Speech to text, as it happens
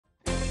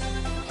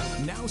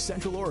Now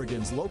Central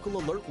Oregon's local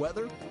alert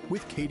weather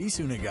with Katie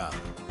Suniga.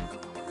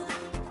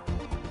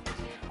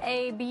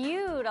 A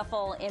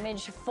beautiful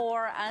image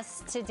for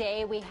us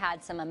today. We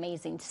had some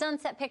amazing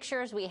sunset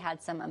pictures. We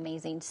had some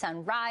amazing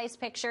sunrise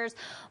pictures.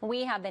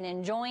 We have been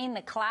enjoying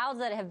the clouds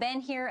that have been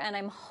here, and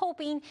I'm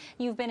hoping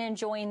you've been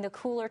enjoying the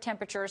cooler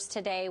temperatures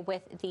today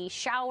with the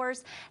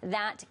showers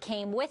that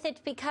came with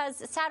it, because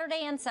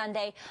Saturday and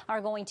Sunday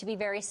are going to be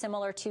very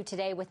similar to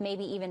today, with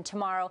maybe even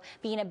tomorrow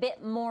being a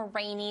bit more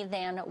rainy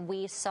than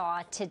we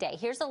saw today.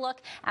 Here's a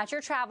look at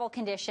your travel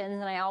conditions,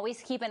 and I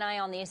always keep an eye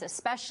on these,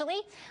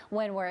 especially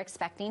when we're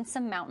expecting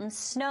some mountain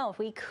snow.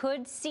 We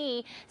could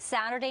see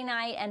Saturday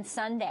night and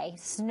Sunday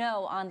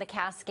snow on the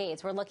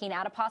Cascades. We're looking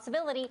at a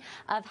possibility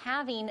of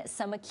having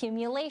some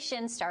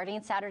accumulation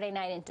starting Saturday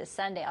night into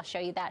Sunday. I'll show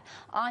you that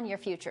on your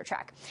future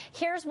track.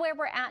 Here's where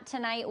we're at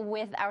tonight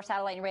with our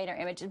satellite and radar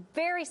image.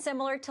 Very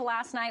similar to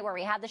last night, where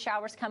we had the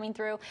showers coming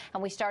through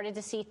and we started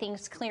to see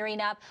things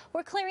clearing up.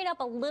 We're clearing up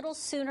a little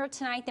sooner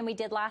tonight than we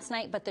did last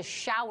night, but the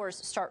showers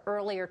start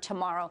earlier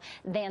tomorrow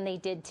than they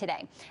did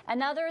today.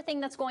 Another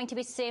thing that's going to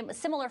be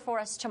similar for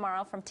us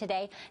tomorrow from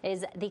today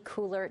is the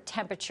cooler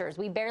temperatures.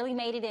 We barely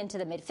made it into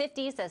the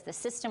mid-50s as the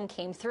system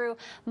came through.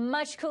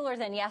 Much cooler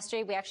than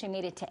yesterday. We actually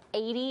made it to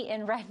 80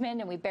 in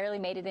Redmond, and we barely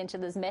made it into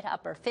those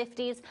mid-upper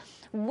 50s.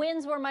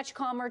 Winds were much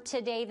calmer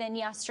today than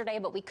yesterday,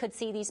 but we could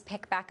see these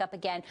pick back up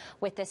again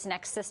with this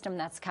next system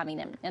that's coming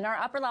in. In our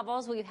upper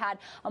levels, we've had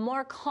a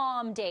more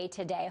calm day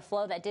today, a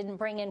flow that didn't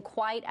bring in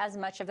quite as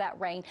much of that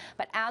rain.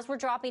 But as we're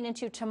dropping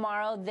into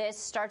tomorrow, this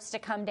starts to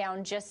come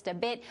down just a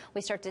bit.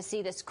 We start to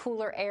see this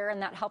cooler air, and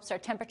that helps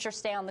our temperature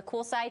stay on the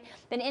cool side.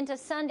 Then into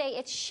Sunday,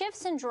 it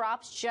shifts and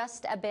drops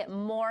just a bit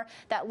more.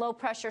 That low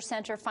pressure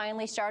center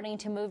finally starting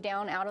to move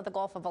down out of the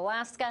Gulf of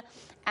Alaska.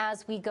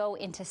 As we go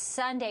into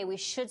Sunday, we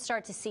should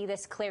start to see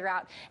this clear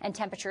out and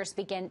temperatures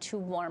begin to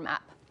warm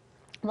up.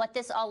 What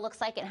this all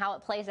looks like and how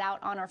it plays out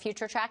on our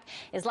future track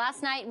is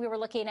last night we were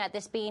looking at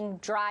this being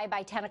dry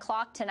by 10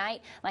 o'clock.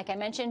 Tonight, like I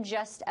mentioned,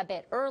 just a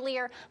bit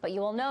earlier. But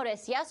you will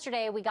notice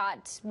yesterday we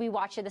got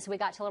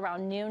till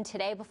around noon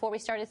today before we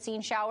started seeing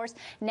showers.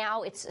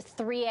 Now it's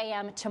 3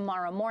 a.m.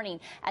 tomorrow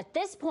morning. At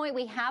this point,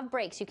 we have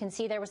breaks. You can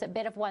see there was a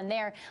bit of one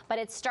there, but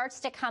it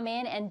starts to come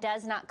in and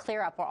does not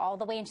clear up. We're all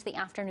the way into the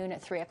afternoon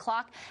at 3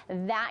 o'clock.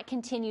 That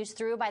continues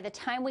through. By the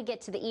time we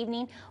get to the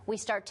evening, we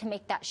start to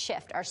make that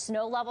shift. Our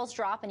snow levels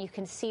drop, and you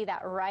can see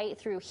that right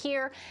through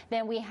here.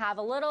 Then we have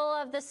a little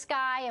of the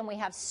sky, and we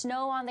have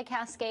snow on the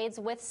Cascades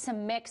with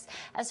some mix.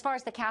 As far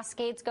as the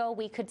Cascades go,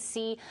 we could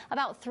see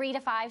about 3 to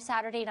 5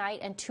 Saturday night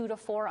and 2 to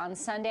 4 on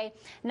Sunday.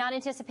 Not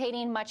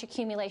anticipating much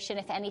accumulation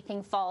if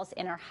anything falls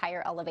in our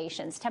higher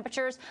elevations.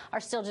 Temperatures are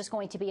still just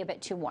going to be a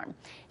bit too warm.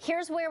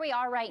 Here's where we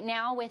are right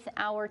now with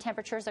our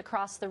temperatures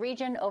across the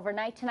region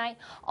overnight tonight.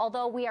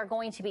 Although we are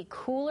going to be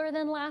cooler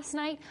than last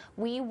night,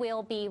 we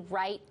will be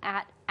right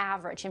at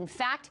average. In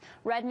fact,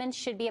 Redmond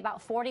should be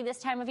about 40 this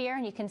time of year,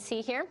 and you can see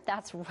here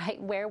that's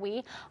right where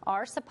we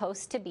are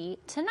supposed to be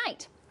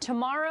tonight.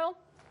 Tomorrow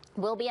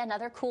will be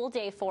another cool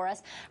day for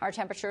us. Our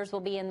temperatures will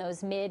be in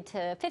those mid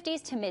to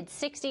 50s to mid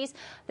 60s,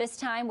 this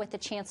time with the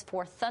chance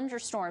for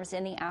thunderstorms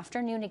in the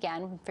afternoon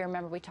again. If you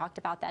remember, we talked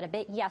about that a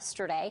bit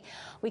yesterday.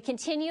 We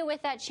continue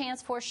with that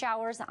chance for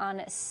showers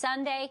on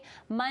Sunday.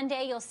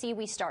 Monday, you'll see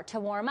we start to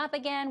warm up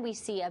again. We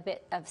see a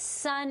bit of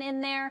sun in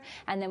there,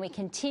 and then we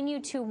continue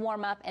to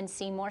warm up and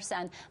see more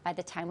sun by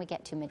the time we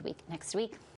get to midweek next week.